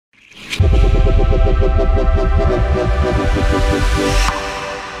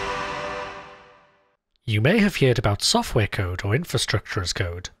You may have heard about software code or infrastructure as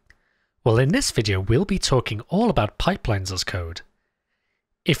code. Well, in this video we'll be talking all about pipelines as code.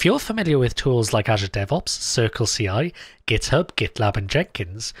 If you're familiar with tools like Azure DevOps, CircleCI, GitHub, GitLab and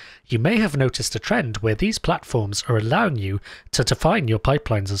Jenkins, you may have noticed a trend where these platforms are allowing you to define your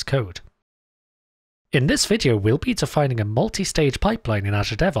pipelines as code. In this video we'll be defining a multi-stage pipeline in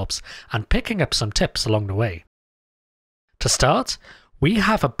Azure DevOps and picking up some tips along the way. To start, we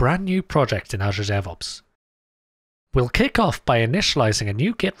have a brand new project in Azure DevOps. We'll kick off by initializing a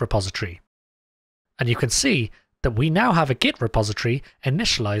new Git repository. And you can see that we now have a Git repository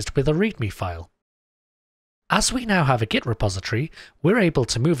initialized with a README file. As we now have a Git repository, we're able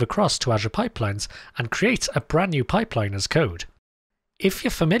to move across to Azure Pipelines and create a brand new pipeline as code. If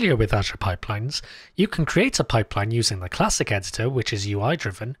you're familiar with Azure Pipelines, you can create a pipeline using the classic editor, which is UI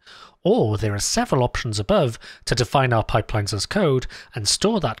driven, or there are several options above to define our pipelines as code and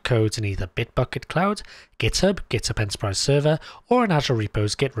store that code in either Bitbucket Cloud, GitHub, GitHub Enterprise Server, or an Azure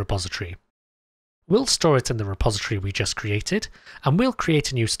Repos Git repository. We'll store it in the repository we just created, and we'll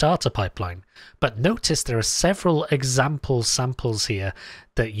create a new starter pipeline, but notice there are several example samples here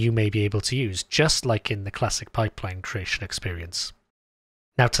that you may be able to use, just like in the classic pipeline creation experience.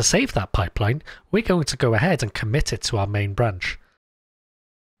 Now to save that pipeline, we're going to go ahead and commit it to our main branch.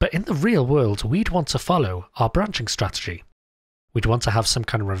 But in the real world, we'd want to follow our branching strategy. We'd want to have some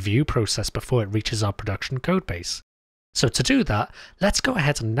kind of review process before it reaches our production codebase. So to do that, let's go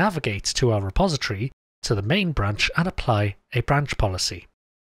ahead and navigate to our repository, to the main branch, and apply a branch policy.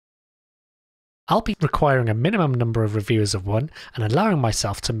 I'll be requiring a minimum number of reviewers of 1 and allowing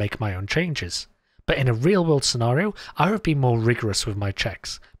myself to make my own changes. But in a real-world scenario, I would be more rigorous with my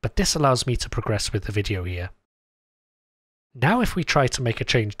checks, but this allows me to progress with the video here. Now if we try to make a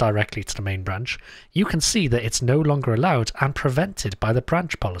change directly to the main branch, you can see that it's no longer allowed and prevented by the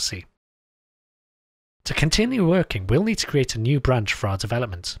branch policy. To continue working, we'll need to create a new branch for our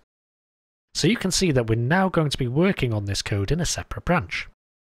development. So you can see that we're now going to be working on this code in a separate branch.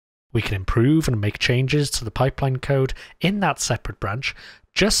 We can improve and make changes to the pipeline code in that separate branch,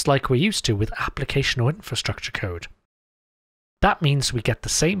 just like we're used to with application or infrastructure code. That means we get the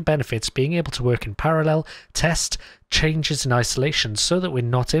same benefits being able to work in parallel, test changes in isolation so that we're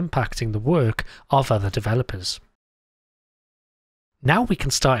not impacting the work of other developers. Now we can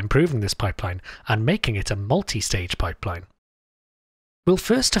start improving this pipeline and making it a multi-stage pipeline. We'll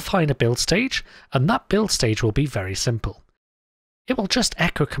first define a build stage, and that build stage will be very simple. It will just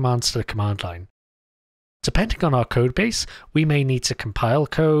echo commands to the command line. Depending on our codebase, we may need to compile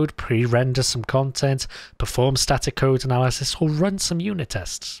code, pre-render some content, perform static code analysis, or run some unit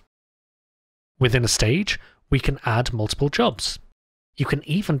tests. Within a stage, we can add multiple jobs. You can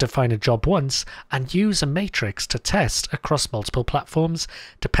even define a job once and use a matrix to test across multiple platforms,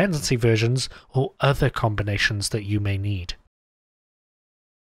 dependency versions, or other combinations that you may need.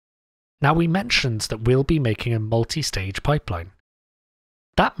 Now we mentioned that we'll be making a multi-stage pipeline.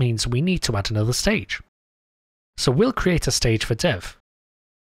 That means we need to add another stage. So we'll create a stage for dev.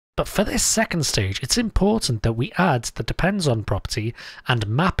 But for this second stage, it's important that we add the depends on property and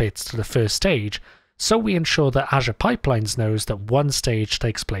map it to the first stage, so we ensure that Azure Pipelines knows that one stage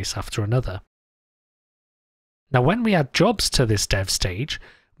takes place after another. Now when we add jobs to this dev stage,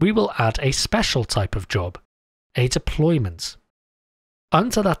 we will add a special type of job, a deployment.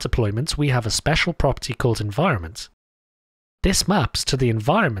 Under that deployment, we have a special property called environment. This maps to the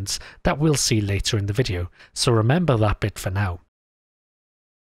environments that we'll see later in the video, so remember that bit for now.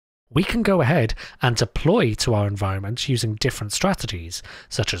 We can go ahead and deploy to our environment using different strategies,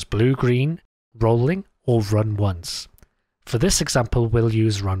 such as blue-green, rolling, or run once. For this example, we'll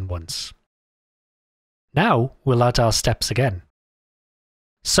use run once. Now we'll add our steps again.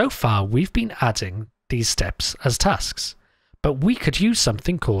 So far, we've been adding these steps as tasks, but we could use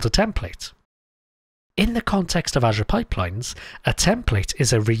something called a template. In the context of Azure Pipelines, a template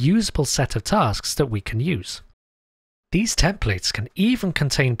is a reusable set of tasks that we can use. These templates can even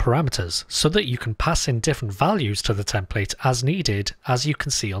contain parameters so that you can pass in different values to the template as needed, as you can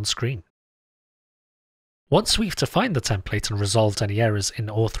see on screen. Once we've defined the template and resolved any errors in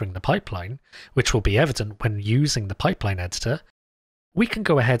authoring the pipeline, which will be evident when using the pipeline editor, we can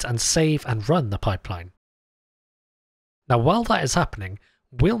go ahead and save and run the pipeline. Now while that is happening,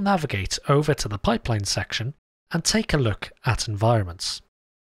 we'll navigate over to the pipeline section and take a look at environments.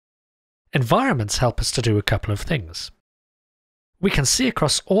 Environments help us to do a couple of things. We can see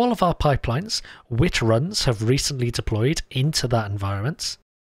across all of our pipelines which runs have recently deployed into that environment,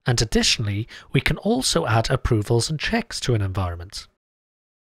 and additionally, we can also add approvals and checks to an environment.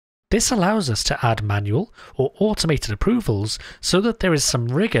 This allows us to add manual or automated approvals so that there is some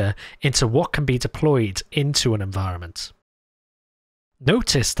rigor into what can be deployed into an environment.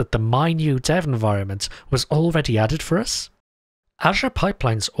 Notice that the My New Dev environment was already added for us. Azure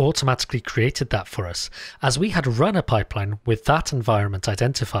Pipelines automatically created that for us, as we had run a pipeline with that environment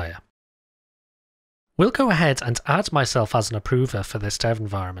identifier. We'll go ahead and add myself as an approver for this dev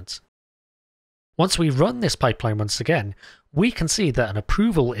environment. Once we run this pipeline once again, we can see that an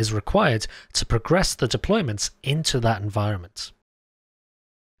approval is required to progress the deployments into that environment.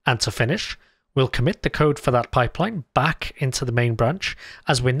 And to finish, we'll commit the code for that pipeline back into the main branch,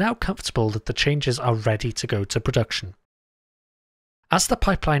 as we're now comfortable that the changes are ready to go to production. As the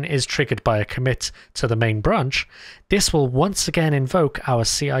pipeline is triggered by a commit to the main branch, this will once again invoke our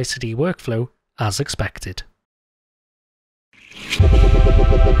CI/CD workflow as expected.